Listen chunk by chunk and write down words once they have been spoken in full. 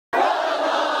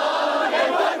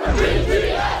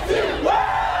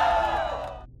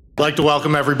I'd like to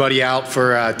welcome everybody out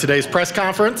for today's press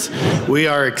conference. We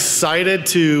are excited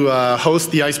to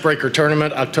host the Icebreaker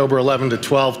Tournament October 11 to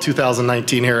 12,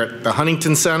 2019 here at the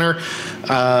Huntington Center.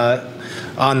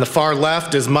 On the far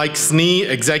left is Mike Snee,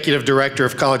 Executive Director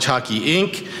of College Hockey,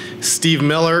 Inc., Steve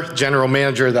Miller, General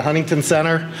Manager of the Huntington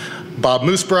Center, Bob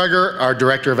Moosbrugger, our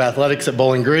Director of Athletics at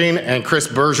Bowling Green, and Chris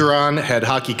Bergeron, Head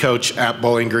Hockey Coach at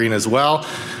Bowling Green as well.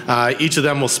 Each of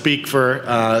them will speak for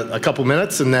a couple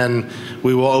minutes, and then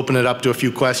we will open it up to a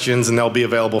few questions, and they'll be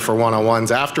available for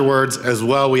one-on-ones afterwards. As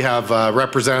well, we have a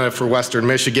representative for Western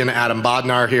Michigan, Adam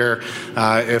Bodnar, here,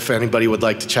 if anybody would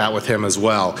like to chat with him as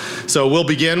well. So we'll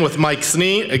begin with Mike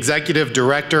Snee, Executive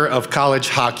Director of College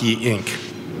Hockey, Inc.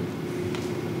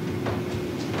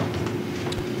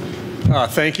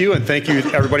 Thank you, and thank you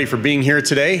everybody for being here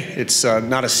today. It's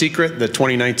not a secret, the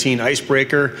 2019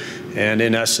 Icebreaker, and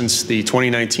in essence, the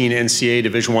 2019 NCAA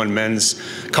Division I men's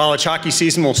college hockey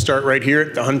season will start right here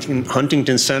at the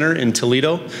Huntington Center in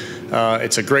Toledo.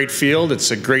 It's a great field.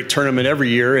 It's a great tournament every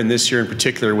year, and this year in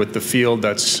particular with the field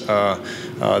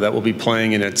that will be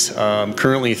playing in it.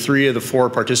 Currently, 3 of the 4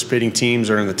 participating teams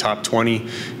are in the top 20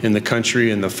 in the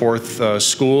country, and the 4th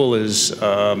school is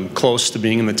close to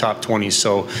being in the top 20.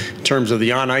 So in terms of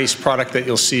the on-ice product that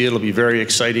you'll see, it'll be very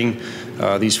exciting.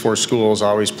 These 4 schools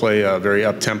always play a very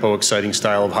up-tempo, exciting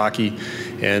style of hockey.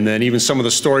 And then even some of the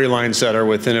storylines that are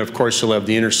within it, of course, you'll have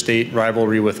the interstate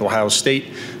rivalry with Ohio State.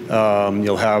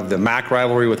 You'll have the MAC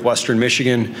rivalry with Western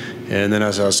Michigan. And then,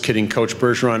 as I was kidding Coach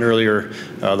Bergeron earlier,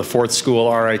 the 4th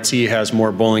school, RIT, has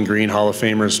more Bowling Green Hall of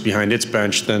Famers behind its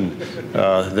bench than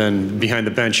behind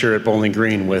the bench here at Bowling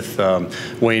Green with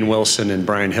Wayne Wilson and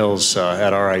Brian Hills at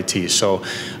RIT. So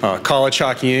College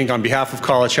Hockey, Inc., on behalf of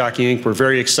College Hockey, Inc., we're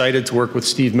very excited to work with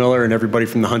Steve Miller and everybody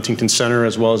from the Huntington Center,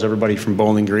 as well as everybody from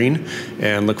Bowling Green,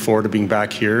 and look forward to being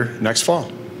back here next fall.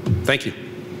 Thank you.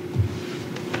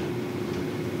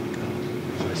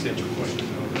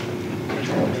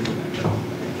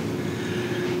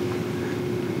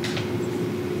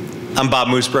 I'm Bob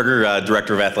Moosbrugger,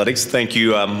 Director of Athletics. Thank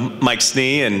you, Mike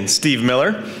Snee and Steve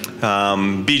Miller.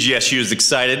 BGSU is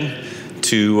excited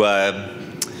to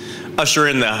usher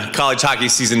in the college hockey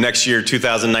season next year,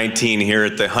 2019, here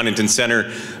at the Huntington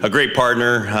Center. A great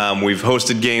partner. We've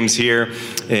hosted games here,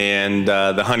 and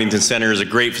the Huntington Center is a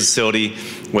great facility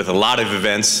with a lot of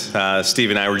events. Steve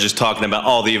and I were just talking about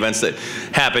all the events that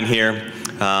happen here.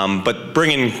 But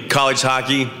bringing college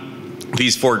hockey,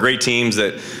 these 4 great teams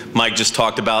that Mike just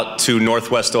talked about, to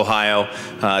Northwest Ohio,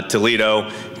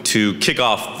 Toledo, to kick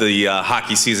off the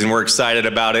hockey season. We're excited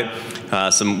about it.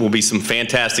 Will be some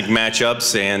fantastic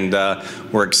matchups, and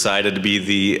we're excited to be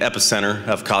the epicenter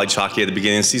of college hockey at the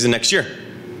beginning of the season next year.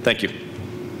 Thank you.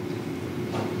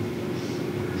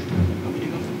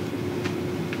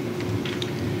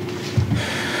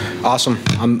 Awesome.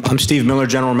 I'm Steve Miller,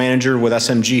 General Manager with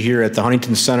SMG here at the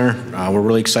Huntington Center. We're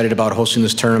really excited about hosting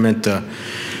this tournament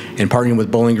and partnering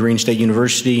with Bowling Green State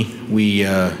University. We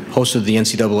hosted the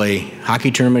NCAA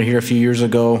hockey tournament here a few years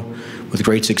ago with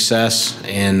great success,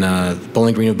 and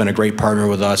Bowling Green have been a great partner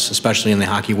with us, especially in the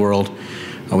hockey world.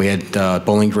 We had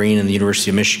Bowling Green and the University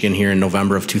of Michigan here in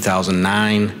November of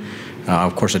 2009.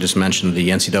 Of course, I just mentioned the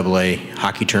NCAA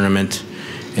hockey tournament.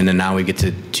 And then now we get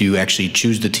to actually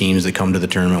choose the teams that come to the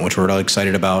tournament, which we're really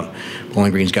excited about.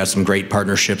 Bowling Green's got some great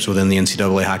partnerships within the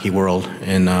NCAA hockey world,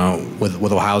 and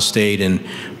with Ohio State and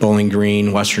Bowling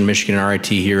Green, Western Michigan, and RIT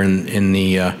here in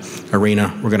the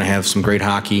arena. We're going to have some great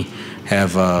hockey.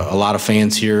 Have a lot of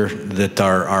fans here that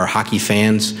are hockey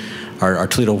fans. Our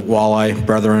Toledo Walleye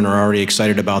brethren are already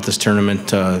excited about this tournament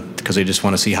because they just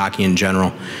want to see hockey in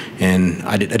general. And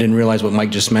I didn't realize what Mike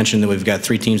just mentioned, that we've got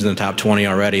 3 teams in the top 20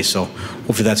 already. So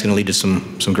hopefully that's going to lead to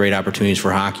some great opportunities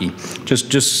for hockey.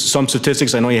 Just some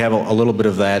statistics. I know you have a little bit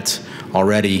of that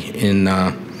already in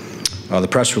the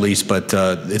press release, but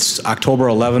it's October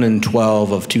 11 and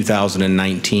 12 of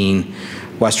 2019.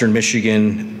 Western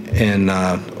Michigan and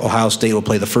Ohio State will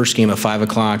play the first game at 5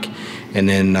 o'clock, and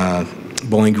then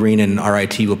Bowling Green and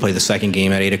RIT will play the second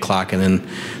game at 8 o'clock, and then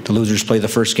the losers play the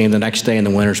first game the next day, and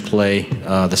the winners play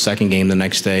the second game the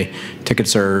next day.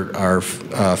 Tickets are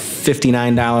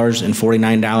 $59 and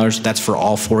 $49. That's for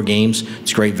all 4 games.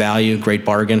 It's great value, great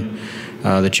bargain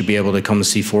that you'll be able to come to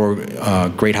see 4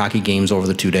 great hockey games over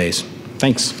the 2 days.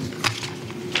 Thanks.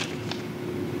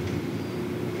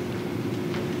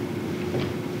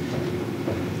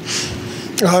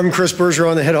 I'm Chris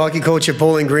Bergeron, the head hockey coach at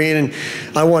Bowling Green, and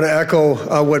I want to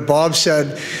echo what Bob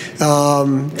said,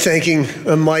 thanking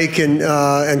Mike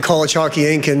and College Hockey,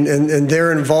 Inc. and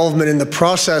their involvement in the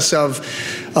process of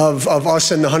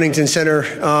us in the Huntington Center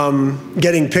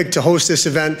getting picked to host this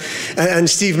event. And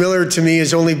Steve Miller, to me,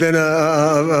 has only been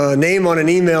a name on an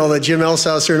email that Jim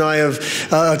Elsasser and I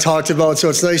have talked about. So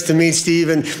it's nice to meet Steve.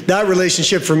 And that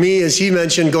relationship for me, as he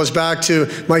mentioned, goes back to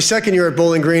my second year at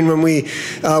Bowling Green when we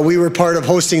were part of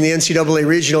hosting the NCAA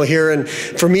Regional here. And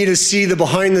for me to see the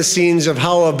behind the scenes of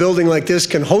how a building like this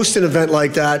can host an event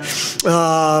like that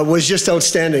was just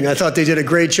outstanding. I thought they did a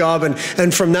great job.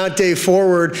 And from that day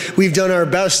forward, we've done our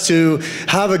best to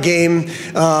have a game,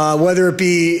 whether it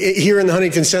be here in the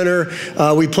Huntington Center.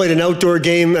 We played an outdoor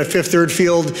game at Fifth Third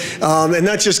Field. And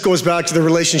that just goes back to the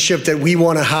relationship that we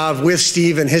want to have with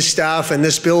Steve and his staff and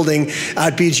this building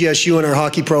at BGSU and our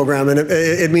hockey program. And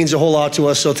it means a whole lot to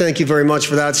us. So thank you very much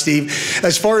for that, Steve.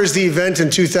 As far as the event in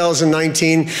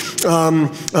 2019,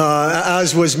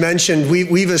 as was mentioned,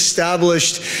 we've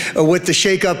established with the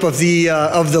shakeup of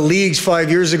the leagues 5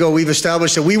 years ago, we've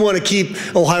established that we want to keep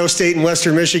Ohio State and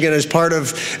Western Michigan as part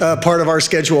of our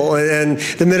schedule. And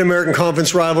the Mid-American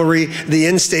Conference rivalry, the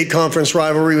in-state conference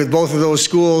rivalry with both of those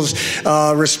schools,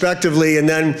 respectively, and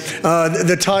then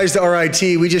the ties to RIT.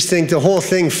 We just think the whole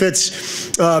thing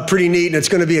fits pretty neat, and it's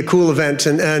going to be a cool event.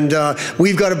 And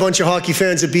we've got a bunch of hockey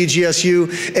fans at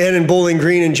BGSU and in Bowling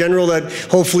Green in general that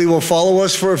hopefully will follow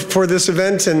us for this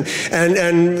event. And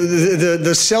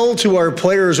the sell to our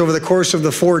players over the course of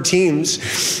the 4 teams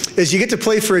is you get to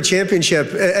play for a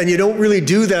championship, and you don't really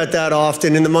do that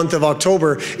often in the month of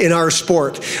October in our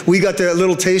sport. We got a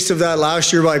little taste of that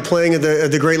last year by playing at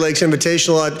the Great Lakes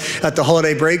Invitational at the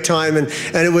holiday break time, and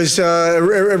it was a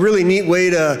really neat way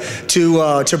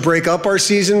to break up our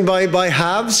season by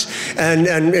halves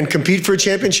and compete for a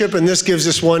championship. And this gives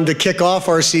us one to kick off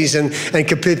our season and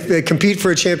compete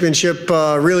for a championship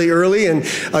really early and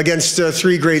against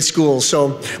 3 great schools.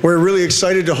 So we're really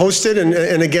excited to host it.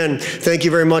 And again, thank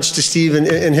you very much to Steve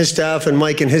and his staff and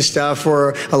Mike and his staff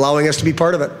for allowing us to be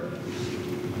part of it.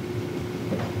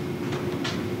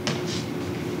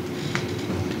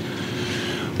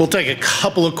 We'll take a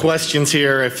couple of questions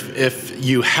here if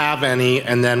you have any,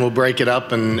 and then we'll break it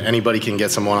up and anybody can get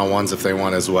some one-on-ones if they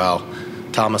want as well.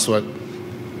 Thomas, what? I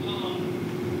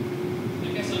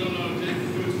guess I don't know exactly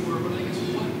who it's for, but I guess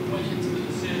what went into the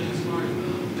decision as far as the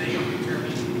makeup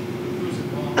determine who's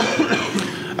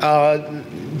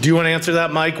involved? Do you want to answer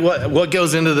that, Mike? What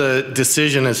goes into the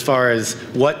decision as far as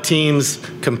what teams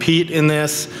compete in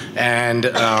this and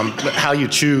how you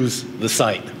choose the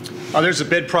site? There's a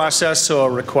bid process, so a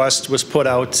request was put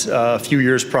out a few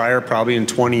years prior, probably in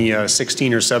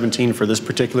 2016 or 17 for this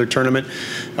particular tournament.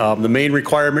 The main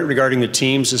requirement regarding the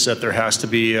teams is that there has to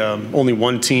be only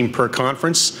 1 team per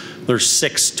conference. There's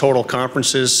 6 total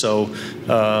conferences, so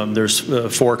there's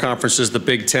 4 conferences, the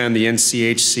Big Ten, the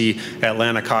NCHC,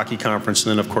 Atlantic Hockey Conference,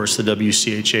 and then of course the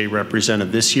WCHA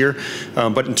represented this year.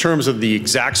 But in terms of the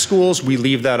exact schools, we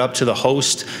leave that up to the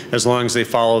host as long as they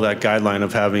follow that guideline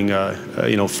of having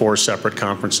 4 separate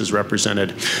conferences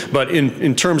represented. But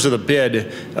in terms of the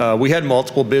bid, we had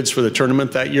multiple bids for the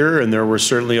tournament that year, and there were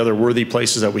certainly other worthy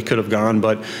places that we could have gone.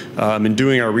 But in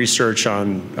doing our research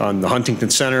on the Huntington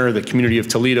Center, the community of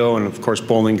Toledo, and of course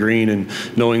Bowling Green, and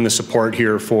knowing the support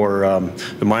here for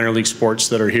the minor league sports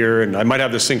that are here, and I might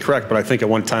have this incorrect, but I think at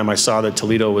one time I saw that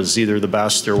Toledo was either the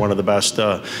best or one of the best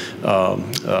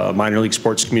minor league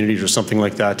sports communities or something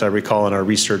like that, I recall in our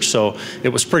research. So it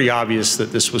was pretty obvious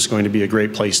that this was going to be a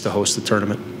great place to host the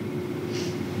tournament.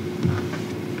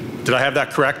 Did I have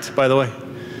that correct, by the way?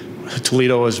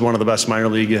 Toledo is one of the best minor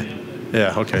league.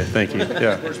 Yeah, okay, thank you.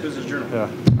 Yeah. Sports Business Journal. Yeah,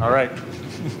 all right.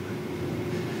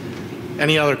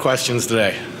 Any other questions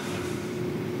today?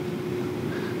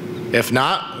 If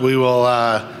not, we will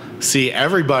see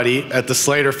everybody at the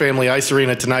Slater Family Ice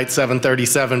Arena tonight,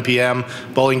 7:37 p.m.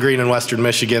 Bowling Green in Western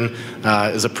Michigan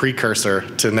is a precursor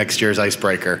to next year's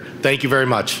Icebreaker. Thank you very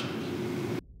much.